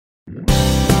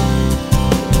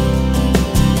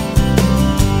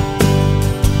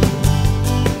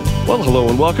Well, hello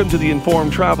and welcome to the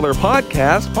Informed Traveler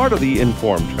podcast, part of the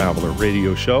Informed Traveler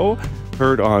radio show,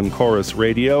 heard on Chorus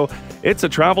Radio. It's a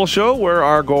travel show where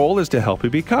our goal is to help you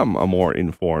become a more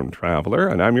informed traveler.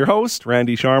 And I'm your host,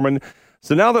 Randy Sharman.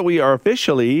 So now that we are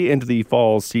officially into the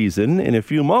fall season, in a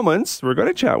few moments, we're going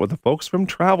to chat with the folks from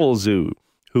TravelZoo,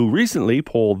 who recently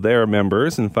polled their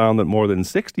members and found that more than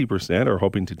 60% are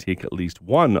hoping to take at least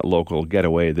one local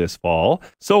getaway this fall.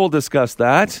 So we'll discuss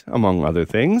that, among other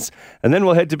things. And then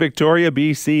we'll head to Victoria,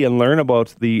 BC, and learn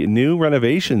about the new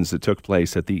renovations that took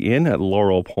place at the inn at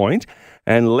Laurel Point.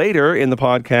 And later in the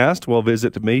podcast, we'll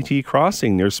visit Metis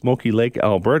Crossing near Smoky Lake,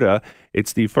 Alberta.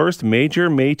 It's the first major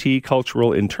Metis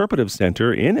cultural interpretive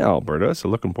center in Alberta, so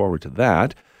looking forward to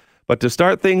that. But to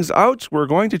start things out, we're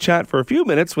going to chat for a few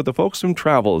minutes with the folks from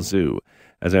TravelZoo.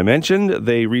 As I mentioned,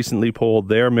 they recently polled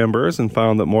their members and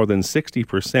found that more than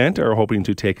 60% are hoping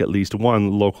to take at least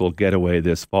one local getaway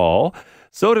this fall.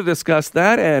 So to discuss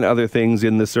that and other things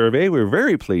in the survey, we're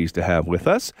very pleased to have with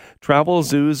us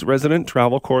TravelZoo's resident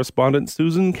travel correspondent,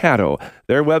 Susan Caddo.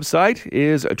 Their website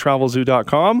is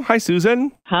TravelZoo.com. Hi,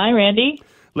 Susan. Hi, Randy.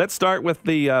 Let's start with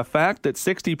the fact that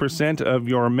 60% of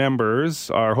your members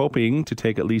are hoping to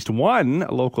take at least one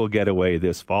local getaway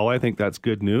this fall. I think that's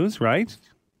good news, right?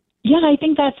 Yeah, I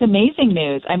think that's amazing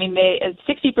news. I mean,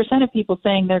 60% of people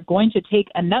saying they're going to take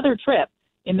another trip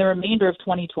in the remainder of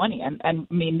 2020. And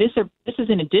I mean, this is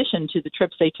in addition to the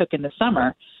trips they took in the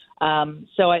summer.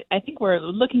 So I think we're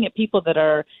looking at people that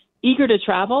are eager to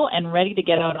travel and ready to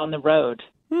get out on the road.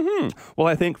 Mm-hmm. Well,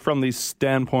 I think from the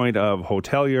standpoint of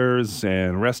hoteliers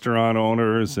and restaurant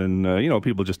owners and,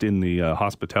 people just in the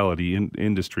hospitality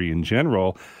industry in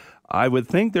general, I would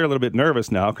think they're a little bit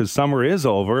nervous now because summer is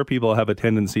over. People have a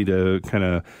tendency to kind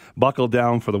of buckle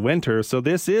down for the winter. So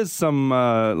this is some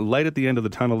light at the end of the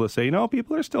tunnel to say, no,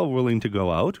 people are still willing to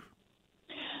go out.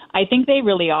 I think they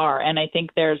really are. And I think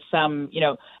there's some,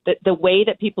 the way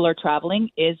that people are traveling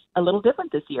is a little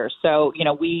different this year. So,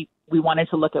 we wanted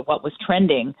to look at what was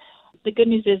trending. The good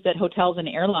news is that hotels and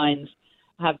airlines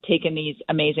have taken these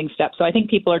amazing steps. So I think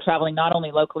people are traveling not only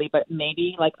locally, but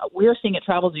maybe like we're seeing at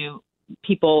TravelZoo,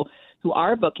 people who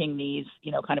are booking these,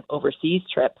 kind of overseas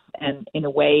trips. And in a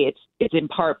way, it's in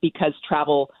part because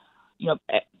travel,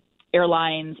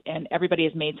 airlines and everybody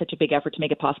has made such a big effort to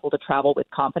make it possible to travel with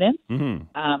confidence.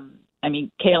 Mm-hmm.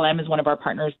 KLM is one of our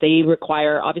partners. They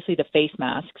require, obviously, the face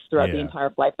masks throughout the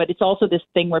entire flight, but it's also this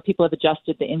thing where people have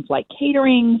adjusted the in-flight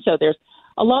catering. So there's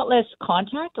a lot less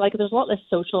contact. Like there's a lot less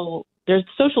social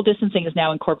distancing is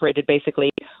now incorporated basically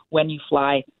when you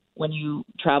fly, when you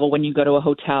travel, when you go to a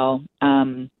hotel.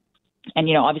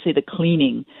 Obviously the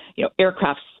cleaning,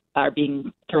 aircrafts are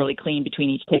being thoroughly cleaned between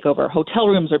each takeover. Hotel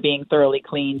rooms are being thoroughly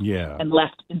cleaned and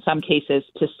left, in some cases,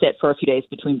 to sit for a few days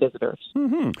between visitors.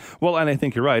 Mm-hmm. Well, and I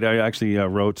think you're right. I actually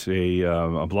wrote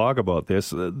a blog about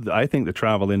this. I think the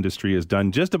travel industry has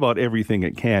done just about everything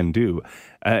it can do,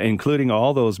 including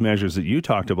all those measures that you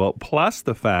talked about, plus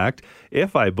the fact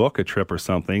if I book a trip or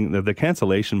something, the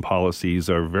cancellation policies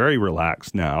are very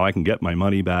relaxed now. I can get my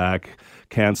money back,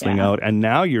 canceling out. And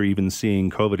now you're even seeing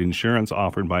COVID insurance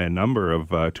offered by a number of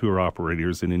tour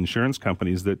operators and insurance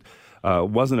companies that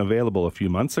wasn't available a few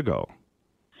months ago.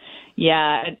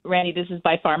 Yeah, Randy, this is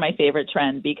by far my favorite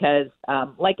trend because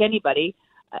like anybody,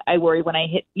 I worry when I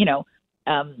hit,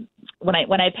 when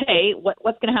I pay,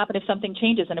 what's going to happen if something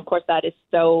changes? And of course, that is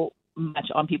so much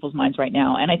on people's minds right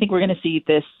now. And I think we're going to see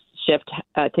this shift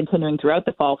continuing throughout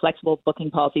the fall. Flexible booking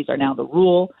policies are now the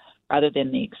rule rather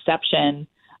than the exception.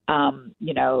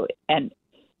 And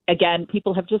again,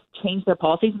 people have just changed their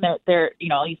policies, and they're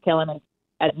I'll use KLM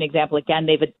as an example. Again,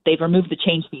 they've removed the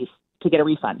change fees to get a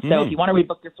refund. So if you want to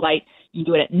rebook your flight, you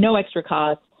can do it at no extra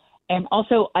cost. And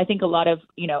also, I think a lot of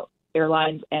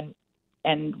airlines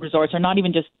and resorts are not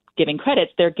even just giving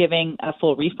credits; they're giving a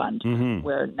full refund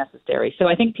where necessary. So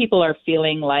I think people are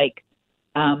feeling like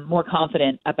more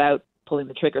confident about pulling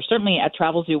the trigger. Certainly at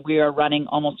TravelZoo, we are running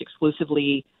almost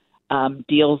exclusively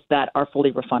deals that are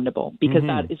fully refundable because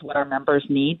that is what our members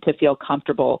need to feel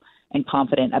comfortable and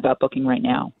confident about booking right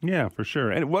now. Yeah, for sure.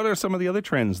 And what are some of the other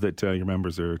trends that your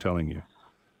members are telling you?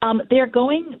 They're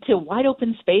going to wide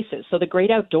open spaces. So the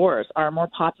great outdoors are more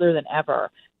popular than ever.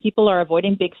 People are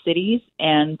avoiding big cities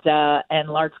and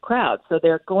large crowds. So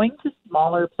they're going to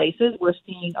smaller places. We're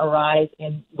seeing a rise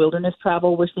in wilderness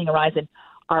travel. We're seeing a rise in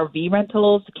RV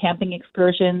rentals, camping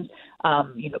excursions,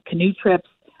 canoe trips,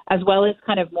 as well as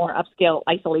kind of more upscale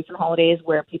isolation holidays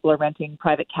where people are renting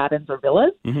private cabins or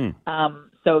villas.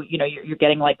 So, you're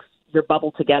getting like your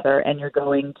bubble together and you're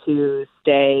going to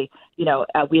stay,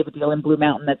 we have a deal in Blue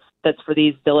Mountain that's for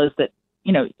these villas that,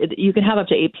 you can have up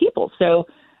to 8 people. So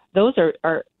those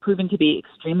are proven to be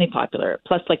extremely popular.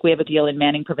 Plus, like, we have a deal in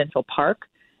Manning Provincial Park,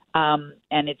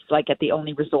 and it's like at the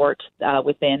only resort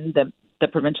within the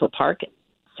provincial park.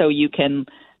 So you can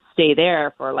stay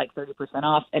there for like 30%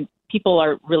 off. And people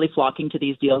are really flocking to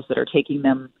these deals that are taking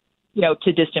them,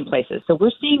 to distant places. So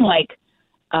we're seeing like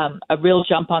a real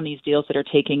jump on these deals that are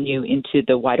taking you into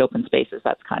the wide open spaces.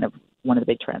 That's kind of one of the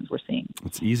big trends we're seeing.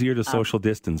 It's easier to social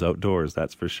distance outdoors,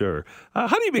 that's for sure. How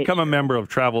do you become a member of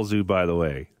Travel Zoo, by the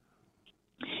way?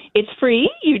 It's free.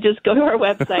 You just go to our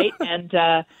website and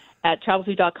at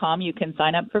TravelZoo.com you can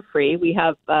sign up for free. We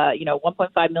have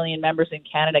 1.5 million members in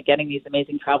Canada getting these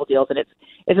amazing travel deals, and it's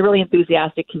a really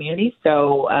enthusiastic community.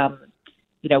 So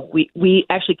we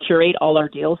actually curate all our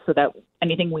deals so that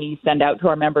anything we send out to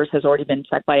our members has already been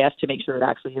checked by us to make sure it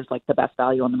actually is like the best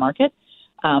value on the market.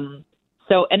 And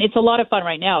it's a lot of fun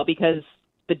right now because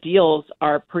the deals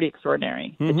are pretty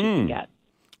extraordinary that you can get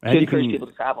to encourage people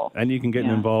to travel. And you can get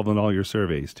involved in all your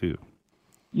surveys too.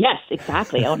 Yes,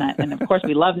 exactly. And of course,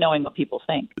 we love knowing what people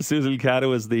think. Susan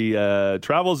Caddo is the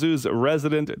TravelZoo's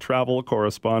resident travel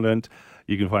correspondent.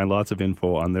 You can find lots of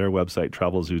info on their website,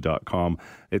 TravelZoo.com.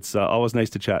 It's always nice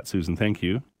to chat, Susan. Thank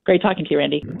you. Great talking to you,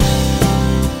 Randy.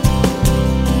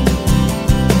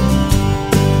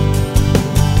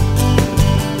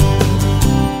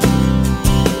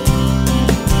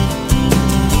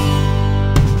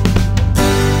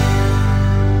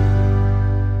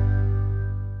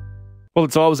 Well,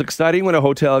 it's always exciting when a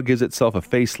hotel gives itself a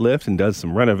facelift and does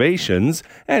some renovations,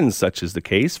 and such is the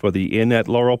case for the Inn at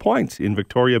Laurel Point in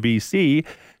Victoria, BC.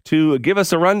 To give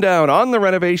us a rundown on the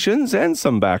renovations and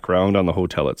some background on the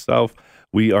hotel itself,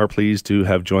 we are pleased to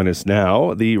have join us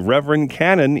now the Reverend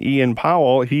Canon Ian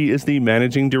Powell. He is the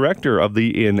managing director of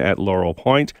the Inn at Laurel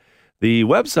Point. The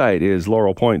website is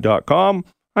laurelpoint.com.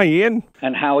 Hi, Ian.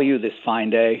 And how are you this fine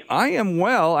day? I am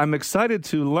well. I'm excited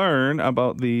to learn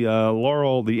about the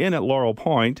Inn at Laurel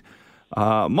Point,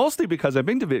 mostly because I've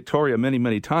been to Victoria many,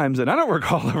 many times, and I don't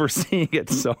recall ever seeing it,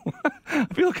 so I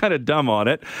feel kind of dumb on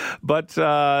it. But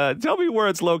tell me where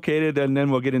it's located, and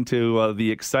then we'll get into the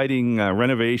exciting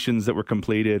renovations that were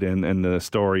completed and the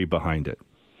story behind it.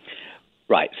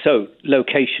 Right. So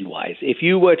location-wise, if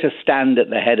you were to stand at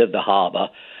the head of the harbour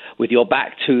with your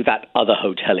back to that other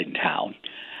hotel in town,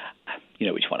 you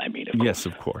know which one I mean, of course. Yes,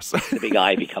 of course. The big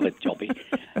ivy-covered jobby.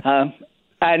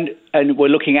 And we're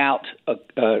looking out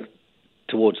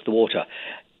towards the water.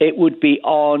 It would be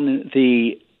on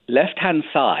the left-hand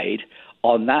side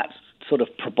on that sort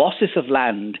of proboscis of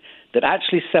land that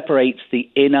actually separates the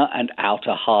inner and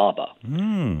outer harbour.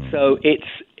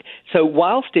 So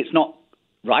whilst it's not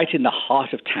right in the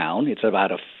heart of town, it's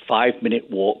about a 5-minute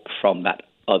walk from that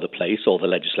other place or the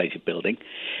legislative building,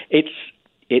 it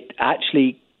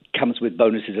actually comes with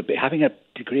bonuses of having a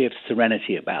degree of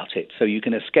serenity about it, so you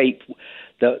can escape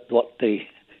what the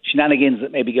shenanigans that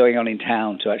may be going on in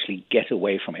town to actually get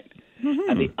away from it.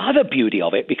 And the other beauty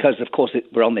of it, because of course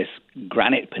we're on this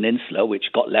granite peninsula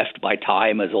which got left by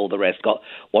time as all the rest got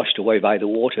washed away by the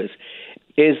waters,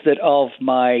 is that of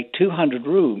my 200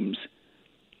 rooms,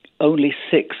 only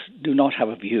 6 do not have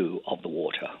a view of the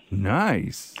water.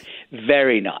 Nice.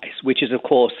 Very nice, which is, of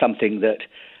course, something that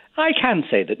I can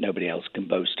say that nobody else can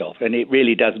boast of. And it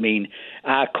really does mean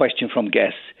our question from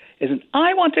guests isn't,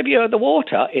 I want a view of the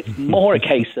water. It's more a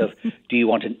case of, do you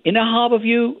want an inner harbour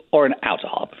view or an outer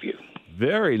harbour view?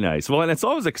 Very nice. Well, and it's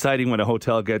always exciting when a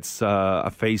hotel gets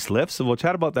a facelift, so we'll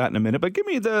chat about that in a minute. But give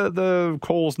me the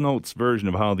Coles Notes version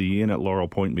of how the Inn at Laurel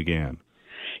Point began.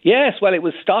 Yes, well, it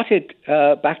was started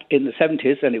back in the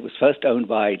 70s, and it was first owned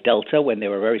by Delta when they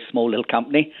were a very small little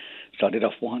company. Started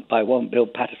off by Bill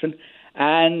Patterson,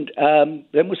 and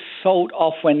then was sold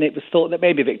off when it was thought that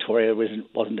maybe Victoria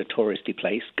wasn't a touristy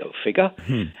place, go figure,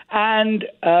 and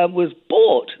was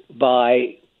bought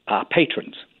by our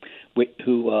patrons,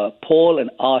 who were Paul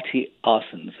and Artie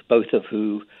Arsons, both of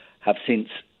who have since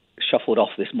shuffled off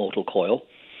this mortal coil.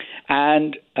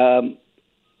 And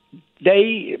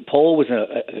Paul was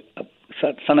a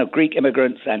son of Greek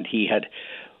immigrants, and he had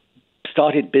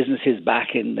started businesses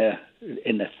back in the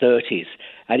 30s,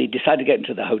 and he decided to get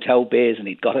into the hotel biz, and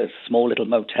he'd got a small little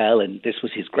motel, and this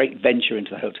was his great venture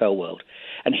into the hotel world.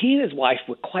 And he and his wife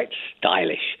were quite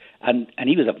stylish, and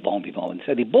he was a bon vivant, and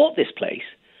so they bought this place,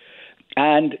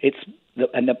 and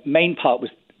the main part was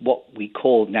what we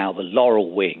call now the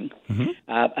Laurel Wing,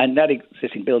 and that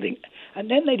existing building. And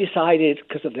then they decided,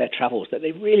 because of their travels, that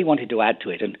they really wanted to add to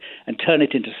it and turn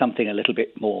it into something a little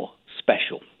bit more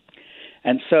special.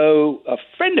 And so a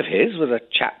friend of his was a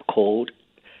chap called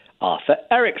Arthur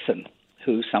Erickson,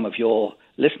 who some of your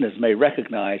listeners may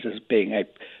recognize as being a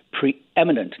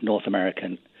preeminent North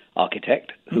American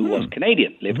architect who was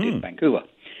Canadian, lived in Vancouver.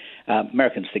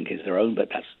 Americans think it's their own, but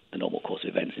that's the normal course of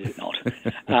events, is it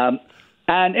not?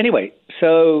 And anyway,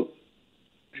 so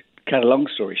kind of long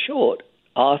story short,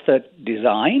 Arthur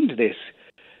designed this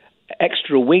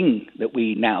extra wing that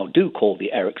we now do call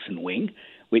the Ericsson wing,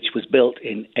 which was built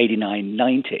in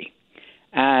 89-90,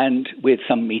 and with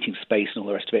some meeting space and all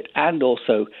the rest of it, and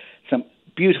also some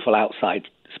beautiful outside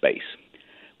space.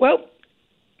 Well,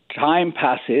 time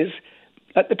passes.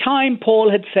 At the time,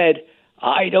 Paul had said,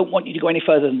 I don't want you to go any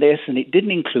further than this, and it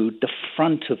didn't include the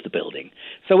front of the building.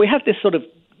 So we had this sort of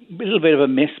little bit of a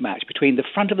mismatch between the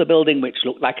front of the building, which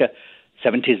looked like a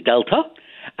 70s Delta,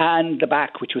 and the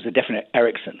back, which was a definite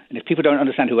Ericsson. And if people don't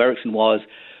understand who Ericsson was,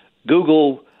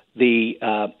 Google the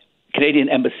Canadian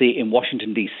Embassy in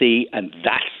Washington, D.C., and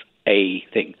that's a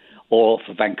thing. Or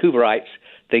for Vancouverites,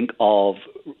 think of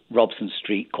Robson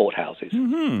Street courthouses.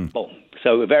 Mm-hmm. Boom.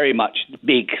 So very much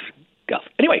big guff.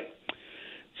 Anyway,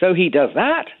 so he does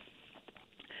that,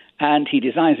 and he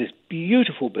designs this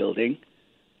beautiful building,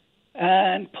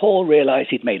 and Paul realized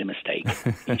he'd made a mistake.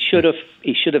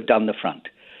 He should have done the front.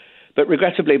 But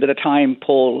regrettably, by the time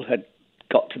Paul had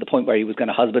got to the point where he was going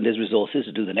to husband his resources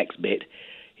to do the next bit,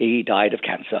 he died of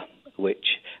cancer,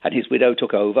 and his widow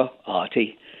took over,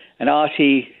 Artie. And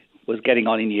Artie was getting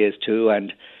on in years too,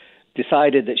 and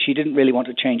decided that she didn't really want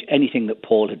to change anything that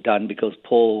Paul had done, because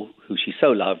Paul, who she so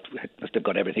loved, must have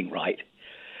got everything right.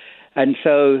 And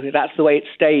so that's the way it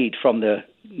stayed from the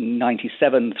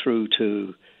 97 through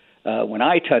to when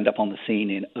I turned up on the scene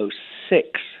in 06.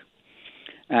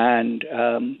 And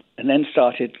then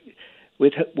started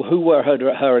with who were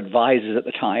her advisors at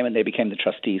the time, and they became the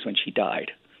trustees when she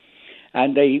died.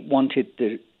 And they wanted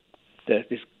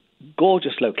this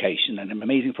gorgeous location and an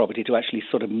amazing property to actually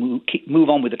sort of move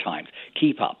on with the times,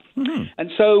 keep up. Mm-hmm.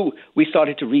 And so we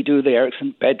started to redo the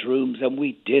Ericsson bedrooms, and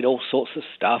we did all sorts of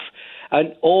stuff.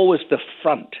 And always the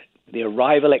front, the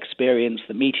arrival experience,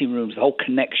 the meeting rooms, the whole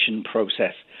connection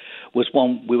process was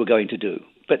one we were going to do.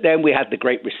 But then we had the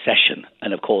Great Recession,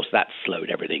 and of course that slowed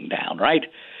everything down, right?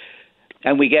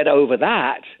 And we get over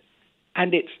that,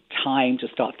 and it's time to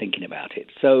start thinking about it.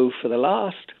 So for the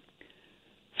last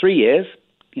 3 years,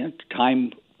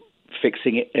 time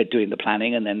fixing it, doing the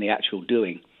planning, and then the actual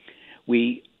doing,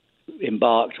 we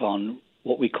embarked on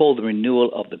what we call the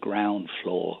renewal of the ground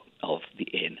floor of the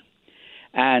inn.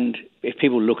 And if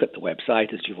people look at the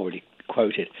website, as you've already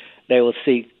quoted, they will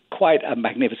see quite a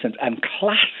magnificent and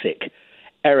classic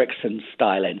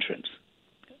Ericsson-style entrance.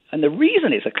 And the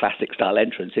reason it's a classic-style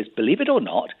entrance is, believe it or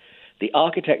not, the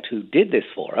architect who did this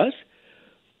for us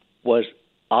was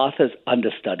Arthur's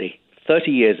understudy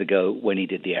 30 years ago when he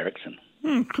did the Ericsson.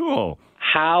 Cool.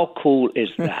 How cool is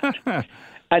that?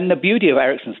 And the beauty of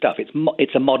Ericsson stuff,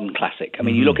 it's a modern classic. I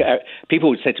mean, you look at people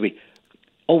would say to me,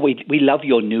 "Oh, we love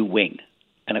your new wing,"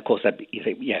 and of course, you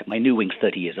say, "Yeah, my new wing's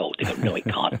 30 years old." They go, "No, it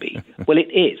can't be." Well,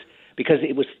 it is, because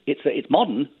it's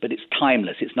modern, but it's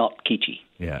timeless. It's not kitschy.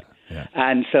 Yeah.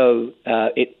 And so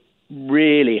it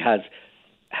really has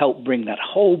helped bring that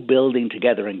whole building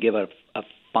together and give a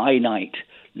finite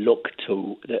look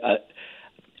to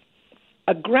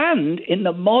a grand in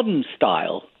the modern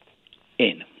style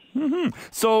inn. Mm-hmm.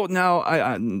 So now,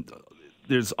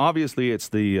 there's obviously it's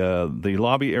the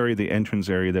lobby area, the entrance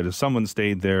area, that if someone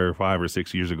stayed there 5 or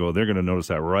 6 years ago, they're going to notice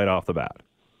that right off the bat.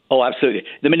 Oh, absolutely.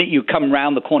 The minute you come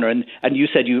round the corner, and you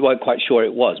said you weren't quite sure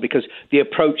it was, because the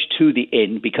approach to the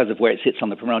inn, because of where it sits on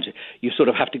the promenade, you sort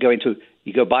of have to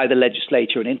you go by the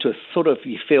legislature and into a sort of,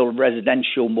 you feel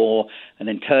residential more, and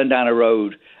then turn down a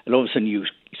road, and all of a sudden you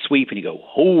sweep and you go,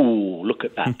 oh, look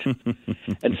at that.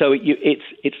 And so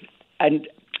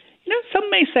some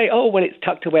may say, oh, well, it's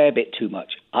tucked away a bit too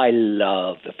much. I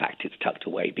love the fact it's tucked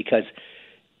away, because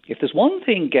if there's one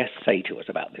thing guests say to us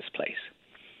about this place,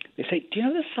 they say, do you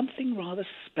know, there's something rather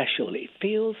special. It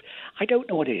feels, I don't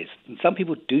know what it is. And some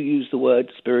people do use the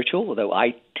word spiritual, although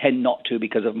I tend not to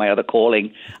because of my other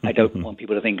calling. I don't want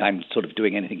people to think I'm sort of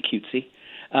doing anything cutesy.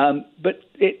 But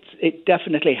it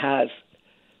definitely has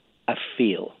a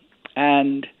feel.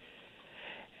 And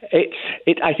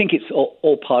I think it's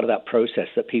all part of that process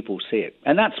that people see it.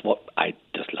 And that's what I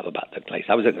just love about the place.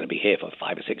 I wasn't going to be here for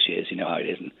 5 or 6 years. You know how it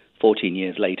is. And 14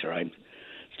 years later, I'm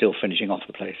still finishing off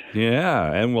the place.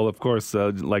 Yeah, and well, of course,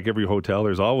 like every hotel,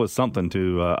 there's always something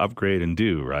to upgrade and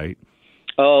do, right?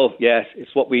 Oh, yes.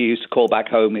 It's what we used to call back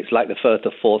home. It's like the Firth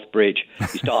of Forth Bridge. You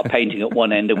start painting at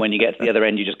one end, and when you get to the other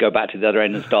end, you just go back to the other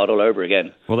end and start all over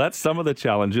again. Well, that's some of the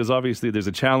challenges. Obviously, there's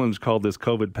a challenge called this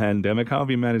COVID pandemic. How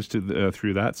have you managed to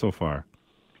through that so far?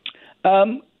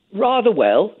 Rather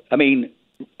well. I mean,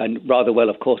 and rather well,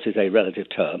 of course, is a relative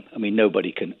term. I mean,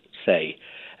 nobody can say,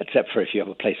 except for if you have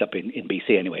a place up in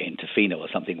BC anyway, in Tofino or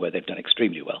something, where they've done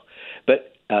extremely well.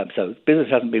 But So business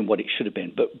hasn't been what it should have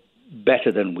been, but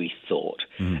better than we thought.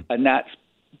 Mm. And that's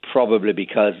probably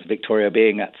because Victoria,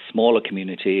 being that smaller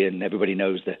community, and everybody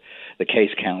knows the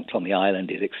case count on the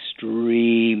island is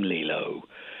extremely low,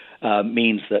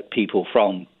 means that people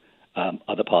from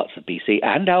other parts of BC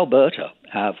and Alberta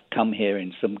have come here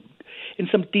in some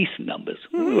decent numbers.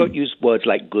 We won't use words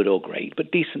like good or great,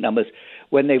 but decent numbers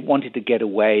when they wanted to get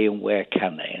away, and where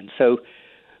can they? And so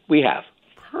we have.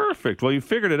 Perfect. Well, you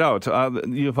figured it out.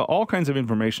 You have all kinds of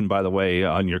information, by the way,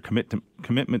 on your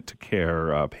commitment to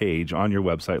care page on your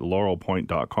website,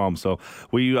 laurelpoint.com. So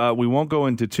we won't go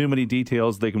into too many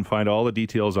details. They can find all the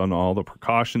details on all the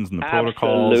precautions and the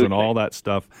protocols and all that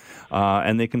stuff.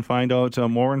 And they can find out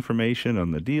more information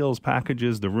on the deals,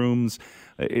 packages, the rooms.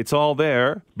 It's all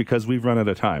there because we've run out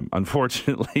of time,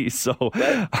 unfortunately. So,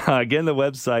 again, the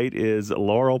website is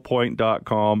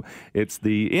laurelpoint.com. It's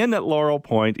the Inn at Laurel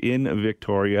Point in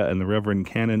Victoria, and the Reverend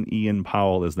Canon Ian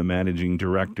Powell is the managing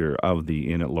director of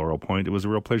the Inn at Laurel Point. It was a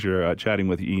real pleasure chatting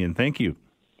with you, Ian. Thank you.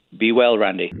 Be well,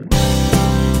 Randy.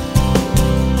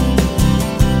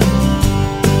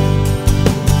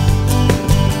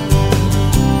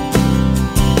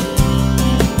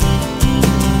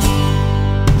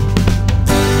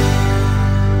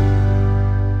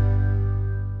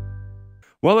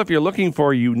 Well, if you're looking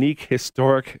for a unique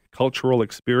historic cultural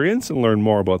experience and learn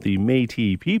more about the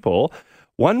Métis people,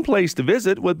 one place to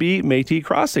visit would be Métis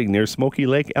Crossing near Smoky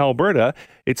Lake, Alberta.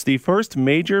 It's the first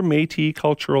major Métis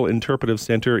cultural interpretive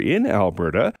center in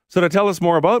Alberta. So to tell us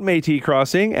more about Métis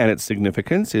Crossing and its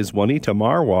significance is Juanita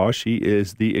Marwa. She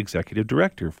is the executive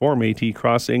director for Métis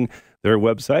Crossing. Their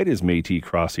website is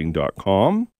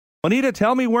métiscrossing.com. Juanita,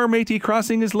 tell me where Métis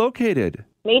Crossing is located.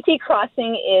 Métis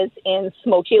Crossing is in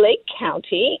Smoky Lake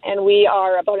County, and we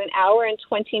are about an hour and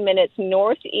 20 minutes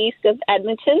northeast of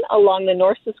Edmonton along the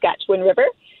North Saskatchewan River,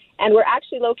 and we're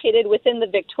actually located within the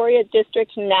Victoria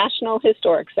District National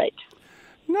Historic Site.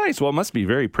 Nice. Well, it must be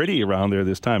very pretty around there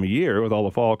this time of year with all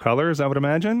the fall colors, I would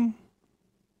imagine.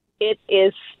 It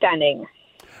is stunning.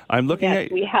 I'm looking at.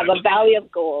 We have a valley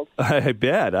of gold. I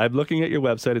bet. I'm looking at your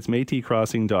website. It's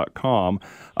métiscrossing.com.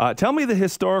 Tell me the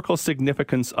historical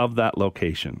significance of that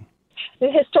location.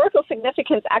 The historical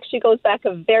significance actually goes back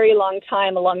a very long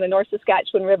time along the North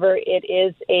Saskatchewan River. It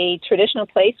is a traditional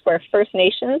place where First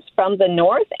Nations from the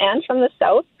north and from the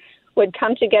south would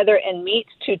come together and meet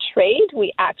to trade.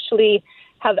 We actually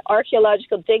have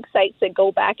archaeological dig sites that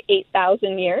go back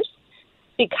 8,000 years.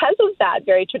 Because of that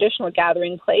very traditional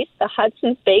gathering place, the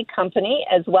Hudson's Bay Company,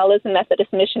 as well as the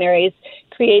Methodist missionaries,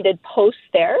 created posts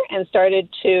there and started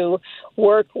to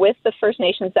work with the First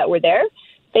Nations that were there.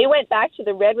 They went back to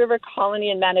the Red River Colony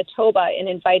in Manitoba and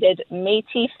invited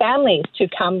Métis families to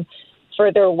come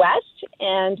further west.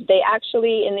 And they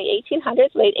actually, in the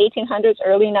 1800s, late 1800s,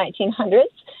 early 1900s,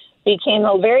 became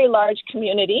a very large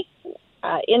community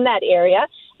in that area.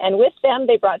 And with them,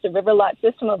 they brought the river lot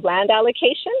system of land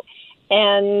allocation.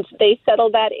 And they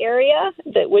settled that area,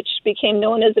 which became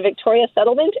known as the Victoria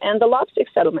Settlement and the Lobstick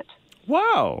Settlement.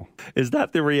 Wow. Is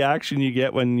that the reaction you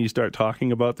get when you start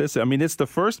talking about this? I mean, it's the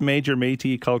first major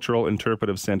Métis cultural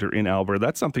interpretive center in Alberta.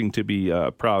 That's something to be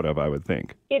proud of, I would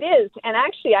think. It is. And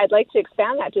actually, I'd like to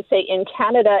expand that to say in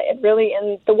Canada and really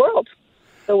in the world.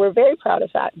 So we're very proud of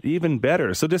that. Even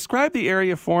better. So describe the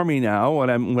area for me now. When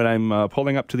I'm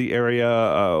pulling up to the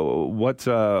area, what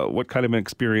kind of an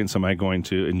experience am I going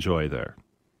to enjoy there?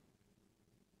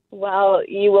 Well,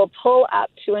 you will pull up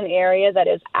to an area that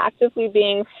is actively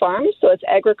being farmed, so it's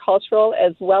agricultural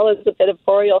as well as a bit of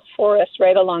boreal forest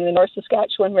right along the North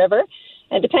Saskatchewan River.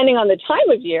 And depending on the time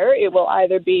of year, it will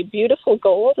either be beautiful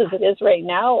gold, as it is right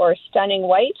now, or stunning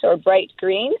white or bright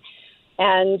green.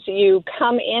 And you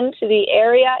come into the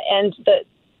area, and the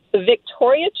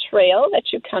Victoria Trail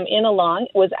that you come in along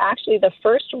was actually the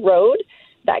first road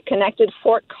that connected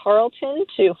Fort Carlton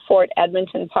to Fort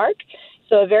Edmonton Park.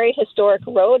 So a very historic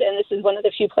road, and this is one of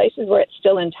the few places where it's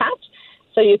still intact.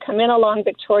 So you come in along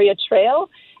Victoria Trail,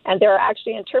 and there are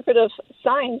actually interpretive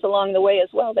signs along the way as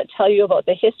well that tell you about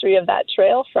the history of that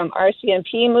trail, from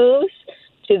RCMP moves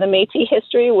to the Métis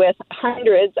history, with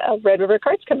hundreds of Red River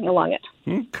carts coming along it.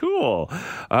 Cool.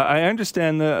 I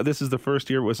understand this is the first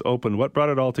year it was open. What brought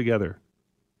it all together?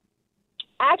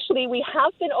 Actually, we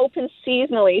have been open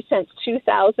seasonally since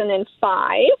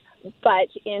 2005, but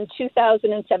in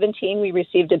 2017 we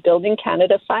received a Building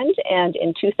Canada fund, and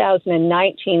in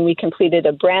 2019 we completed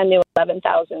a brand new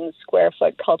 11,000 square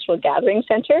foot cultural gathering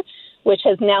center, which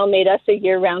has now made us a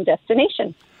year-round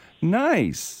destination.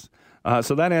 Nice.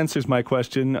 So that answers my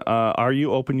question. Are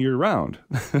you open year-round?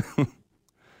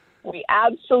 We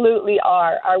absolutely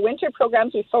are. Our winter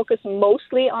programs, we focus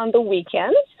mostly on the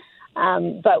weekends.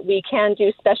 But we can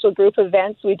do special group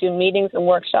events. We do meetings and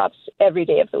workshops every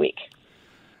day of the week.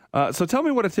 So tell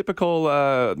me what a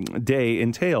typical day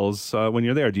entails when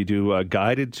you're there. Do you do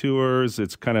guided tours?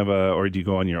 It's kind of or do you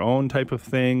go on your own type of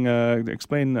thing?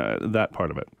 Explain that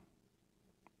part of it.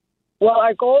 Well,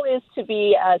 our goal is to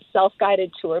be a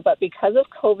self-guided tour, but because of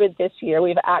COVID this year,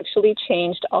 we've actually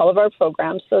changed all of our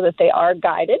programs so that they are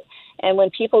guided. And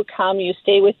when people come, you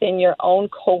stay within your own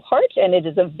cohort, and it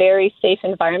is a very safe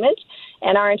environment.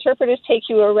 And our interpreters take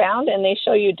you around, and they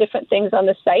show you different things on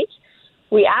the site.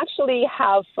 We actually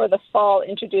have, for the fall,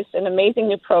 introduced an amazing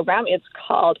new program. It's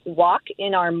called Walk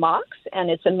in Our Mocks, and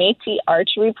it's a Métis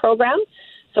archery program.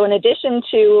 So in addition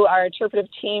to our interpretive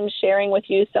team sharing with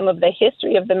you some of the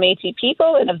history of the Métis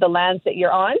people and of the lands that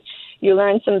you're on, you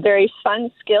learn some very fun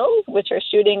skills, which are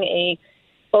shooting a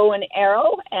bow and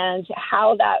arrow and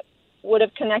how that would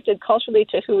have connected culturally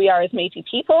to who we are as Métis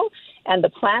people and the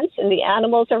plants and the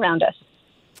animals around us.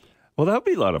 Well, that would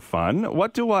be a lot of fun.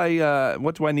 What do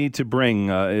I need to bring?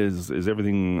 Is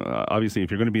everything, obviously, if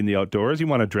you're going to be in the outdoors, you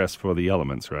want to dress for the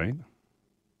elements, right?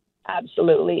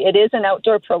 Absolutely. It is an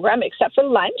outdoor program, except for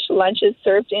lunch. Lunch is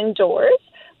served indoors.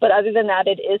 But other than that,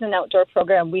 it is an outdoor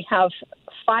program. We have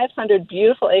 500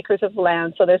 beautiful acres of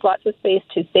land, so there's lots of space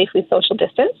to safely social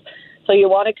distance. So you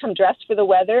want to come dressed for the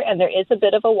weather, and there is a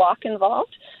bit of a walk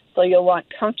involved. So you'll want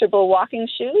comfortable walking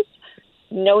shoes.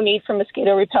 No need for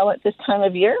mosquito repellent this time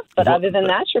of year, but other than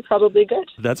that, you're probably good.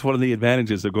 That's one of the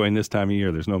advantages of going this time of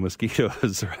year. There's no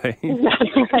mosquitoes, right?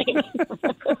 That's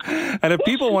right. And if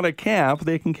people want to camp,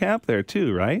 they can camp there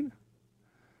too, right?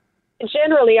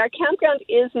 Generally, our campground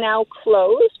is now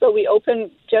closed, but we open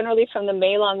generally from the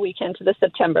May long weekend to the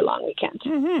September long weekend.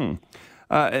 Mm-hmm.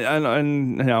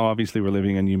 And now, obviously, we're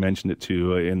living, and you mentioned it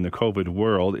too, in the COVID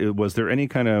world. Was there any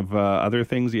kind of other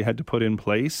things you had to put in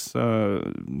place to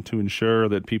ensure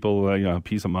that people have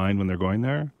peace of mind when they're going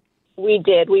there? We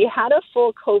did. We had a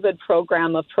full COVID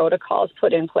program of protocols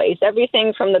put in place,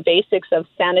 everything from the basics of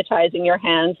sanitizing your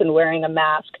hands and wearing a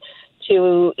mask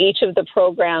to each of the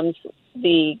programs.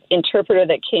 The interpreter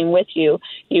that came with you,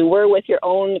 you were with your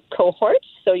own cohorts,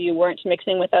 so you weren't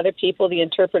mixing with other people. The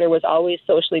interpreter was always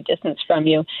socially distanced from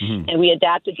you, and we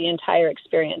adapted the entire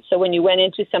experience. So when you went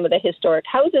into some of the historic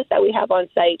houses that we have on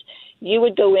site, you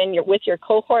would go in with your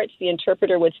cohorts. The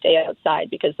interpreter would stay outside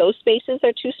because those spaces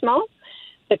are too small.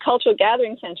 The Cultural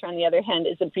Gathering Center, on the other hand,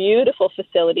 is a beautiful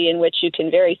facility in which you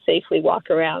can very safely walk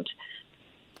around.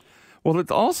 Well,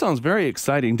 it all sounds very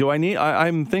exciting.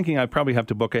 I'm thinking I probably have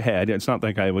to book ahead. It's not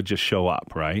like I would just show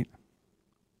up, right?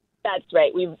 That's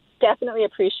right. We definitely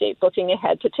appreciate booking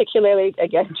ahead, particularly,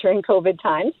 again, during COVID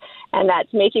times. And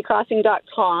that's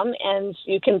MétisCrossing.com. And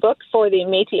you can book for the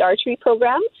Métis Archery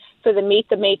program, for the Meet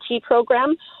the Métis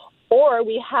program, or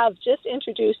we have just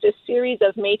introduced a series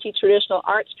of Métis traditional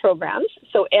arts programs.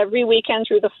 So every weekend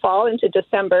through the fall into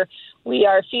December, we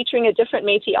are featuring a different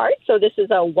Métis art. So this is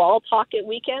a wall pocket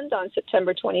weekend on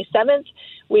September 27th.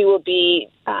 We will be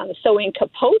sewing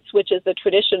capotes, which is the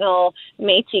traditional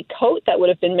Métis coat that would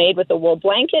have been made with a wool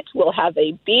blanket. We'll have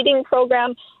a beading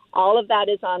program. All of that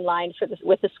is online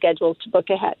with the schedules to book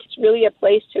ahead. It's really a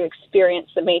place to experience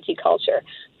the Métis culture,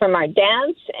 from our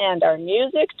dance and our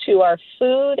music to our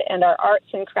food and our arts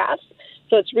and crafts.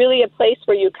 So it's really a place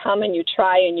where you come and you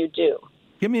try and you do.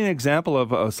 Give me an example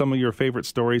of some of your favorite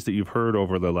stories that you've heard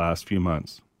over the last few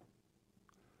months.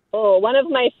 Oh, one of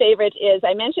my favorite is,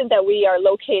 I mentioned that we are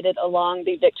located along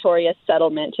the Victoria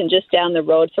settlement, and just down the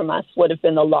road from us would have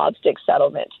been the Lobstick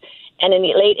settlement. And in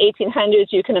the late 1800s,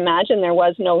 you can imagine there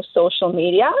was no social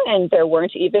media and there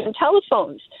weren't even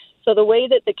telephones. So the way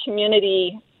that the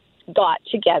community got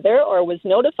together or was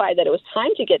notified that it was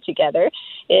time to get together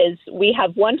is we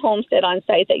have one homestead on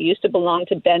site that used to belong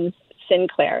to Ben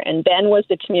Sinclair, and Ben was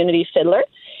the community fiddler,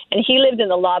 and he lived in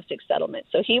the Lobstick settlement.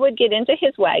 So he would get into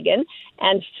his wagon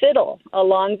and fiddle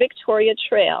along Victoria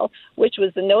Trail, which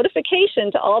was the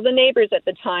notification to all the neighbors at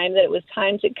the time that it was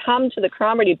time to come to the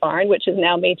Cromarty Barn, which is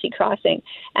now Métis Crossing,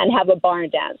 and have a barn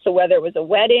dance. So whether it was a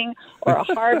wedding or a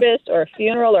harvest or a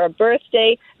funeral or a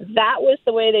birthday, that was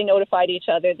the way they notified each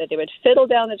other, that they would fiddle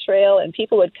down the trail and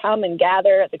people would come and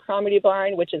gather at the Cromarty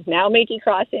Barn, which is now Métis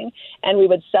Crossing, and we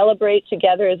would celebrate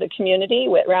together as a community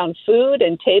around food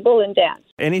and table and dance.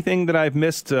 Anything that I've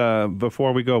missed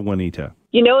before we go, Juanita?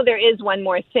 You know, there is one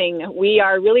more thing. We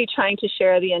are really trying to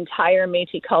share the entire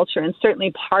Métis culture, and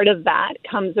certainly part of that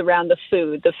comes around the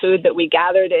food that we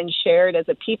gathered and shared as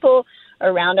a people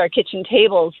around our kitchen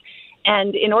tables.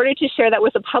 And in order to share that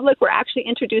with the public, we're actually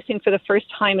introducing for the first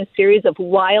time a series of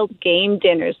wild game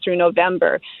dinners through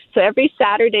November. So every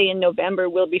Saturday in November,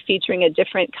 we'll be featuring a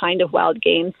different kind of wild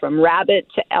game, from rabbit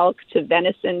to elk to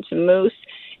venison to moose.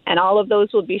 And all of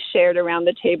those will be shared around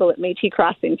the table at Metis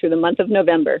Crossing through the month of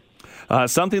November.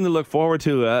 Something to look forward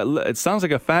to. It sounds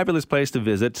like a fabulous place to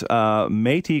visit.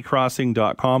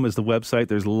 MetisCrossing.com is the website.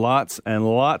 There's lots and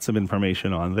lots of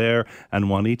information on there. And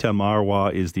Juanita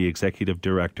Marwa is the Executive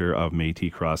Director of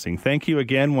Metis Crossing. Thank you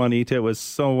again, Juanita. It was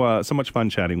so much fun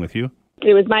chatting with you.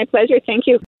 It was my pleasure. Thank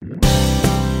you.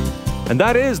 And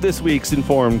that is this week's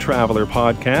Informed Traveler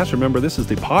podcast. Remember, this is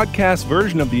the podcast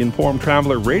version of the Informed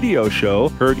Traveler radio show,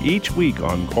 heard each week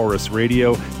on Chorus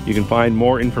Radio. You can find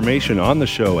more information on the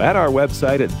show at our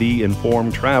website at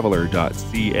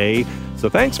theinformedtraveler.ca. So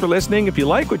thanks for listening. If you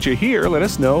like what you hear, let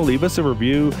us know. Leave us a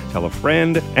review. Tell a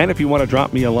friend. And if you want to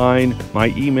drop me a line, my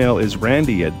email is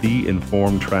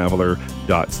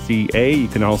randy@theinformedtraveler.ca. You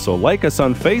can also like us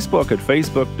on Facebook at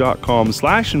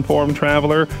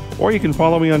facebook.com/informedtraveler, or you can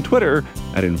follow me on Twitter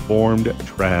at Informed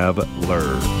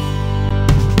Traveler.